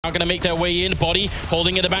going to make their way in. Body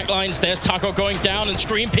holding in the back lines. There's Taco going down and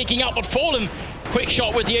Scream picking up, but Fallen. Quick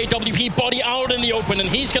shot with the AWP. Body out in the open, and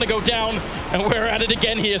he's going to go down. And we're at it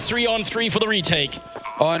again here. 3-on-3 for the retake.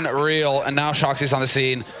 Unreal. And now Shoxy's on the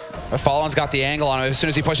scene. But Fallen's got the angle on him. As soon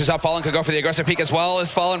as he pushes up, Fallen could go for the aggressive peek as well.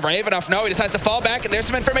 Is Fallen brave enough? No, he decides to fall back, and there's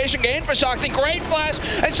some information gained for Shoxy. Great flash,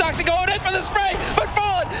 and Shoxy going in for the spray, but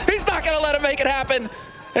Fallen, he's not going to let him make it happen.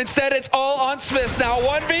 Instead, it's all on Smiths now.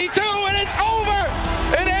 1v2, and it's over!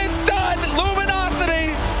 It is done!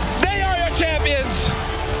 Luminosity, they are your champions!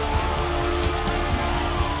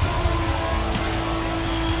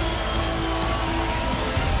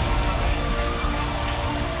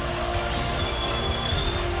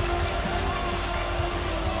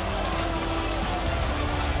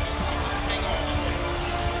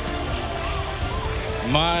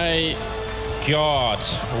 My God,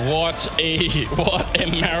 what a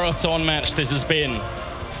marathon match this has been.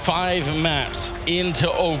 5 maps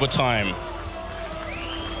into overtime.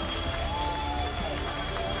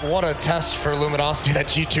 What a test for Luminosity that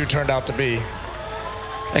G2 turned out to be.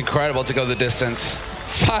 Incredible to go the distance.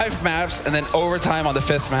 5 maps and then overtime on the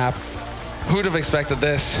 5th map. Who'd have expected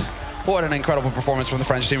this? What an incredible performance from the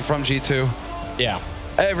French team, from G2. Yeah.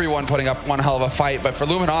 Everyone putting up one hell of a fight, but for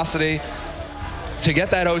Luminosity, to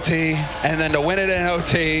get that OT and then to win it in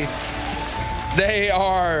OT, they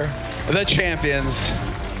are the champions.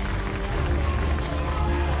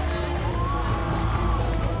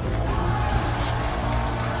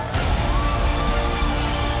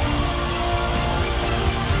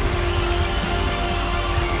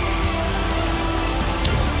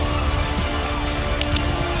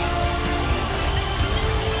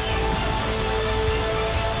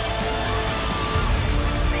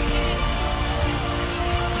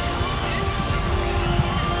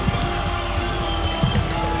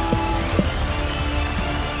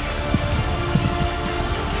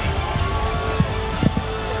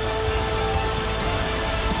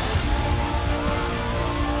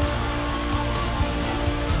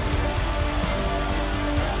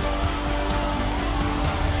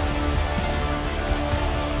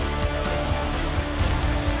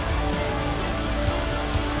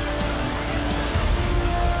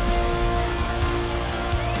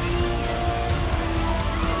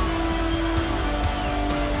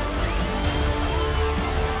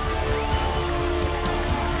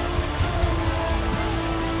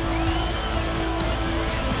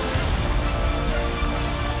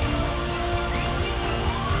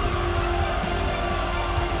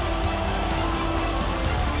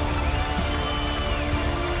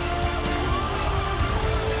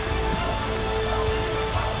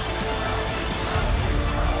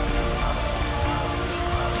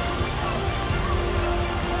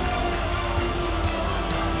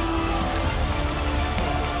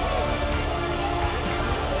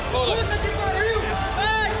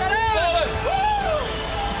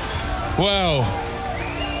 Well,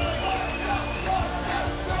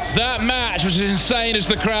 that match was as insane as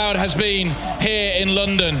the crowd has been here in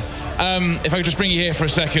London. If I could just bring you here for a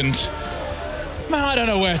second. Man, I don't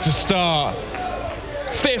know where to start.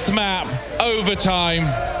 5th map, overtime.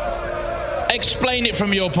 Explain it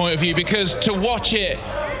from your point of view, because to watch it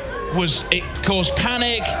caused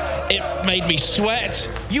panic. It made me sweat.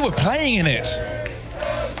 You were playing in it.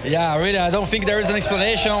 Yeah, really, I don't think there is an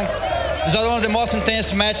explanation. This is one of the most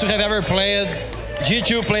intense matches we have ever played.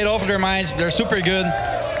 G2 played off their minds. They're super good.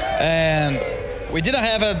 And we didn't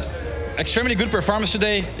have an extremely good performance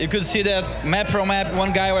today. You could see that map from map,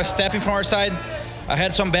 one guy was stepping from our side. I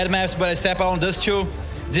had some bad maps, but I stepped out on this too.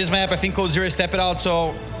 This map, I think Code Zero stepped it out,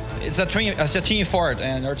 so it's a team effort,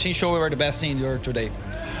 and our team showed we were the best team here today.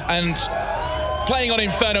 And playing on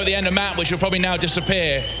Inferno at the end of map, which will probably now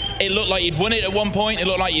disappear, it looked like you'd won it at one point, it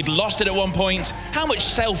looked like you'd lost it at one point. How much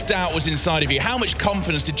self-doubt was inside of you? How much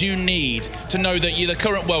confidence did you need to know that you're the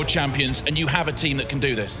current world champions and you have a team that can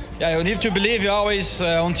do this? Yeah, you need to believe. You always,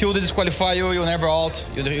 until they disqualify you, you're never out.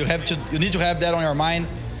 You need to have that on your mind.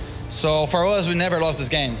 So for us, we never lost this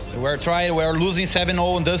game. We were losing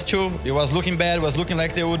 7-0 in this too. It was looking bad, it was looking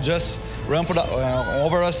like they would just ramp it up,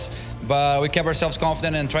 over us. But we kept ourselves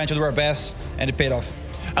confident and trying to do our best, and it paid off.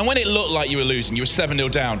 And when it looked like you were losing, you were 7-0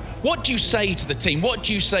 down, what do you say to the team? What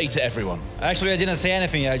do you say to everyone? Actually, I didn't say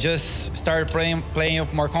anything. I just started playing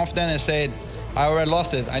with more confidence and said, I already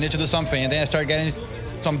lost it. I need to do something. And then I started getting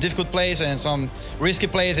some difficult plays and some risky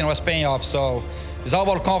plays, and it was paying off. So it's all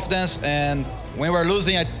about confidence. And when we were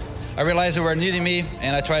losing, I realized they were needing me,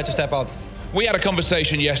 and I tried to step out. We had a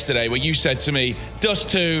conversation yesterday where you said to me, Dust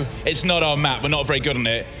 2, it's not our map, we're not very good on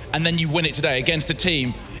it. And then you win it today against a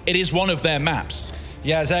team. It is one of their maps.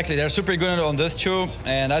 Yeah, exactly. They're super good on this too.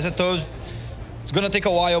 And as I told It's going to take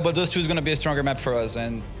a while, but this 2 is going to be a stronger map for us.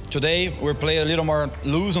 And today, we're playing a little more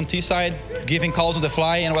loose on T side, giving calls on the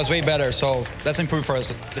fly, and it was way better. So that's improved for us,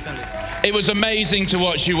 definitely. It was amazing to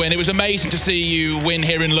watch you win. It was amazing to see you win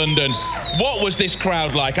here in London. What was this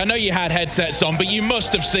crowd like? I know you had headsets on, but you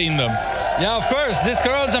must have seen them. Yeah, of course. This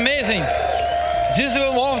crowd is amazing. This is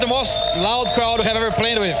one of the most loud crowd we have ever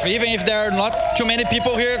played with. Even if there are not too many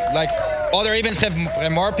people here, like other events have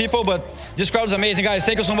more people, but this crowd is amazing. Guys,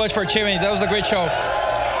 thank you so much for cheering. That was a great show.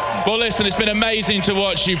 Well, listen, it's been amazing to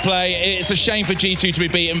watch you play. It's a shame for G2 to be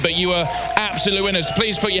beaten, but you were absolute winners.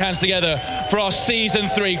 Please put your hands together for our Season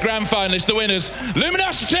 3 Grand Finalists, the winners,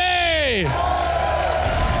 Luminosity!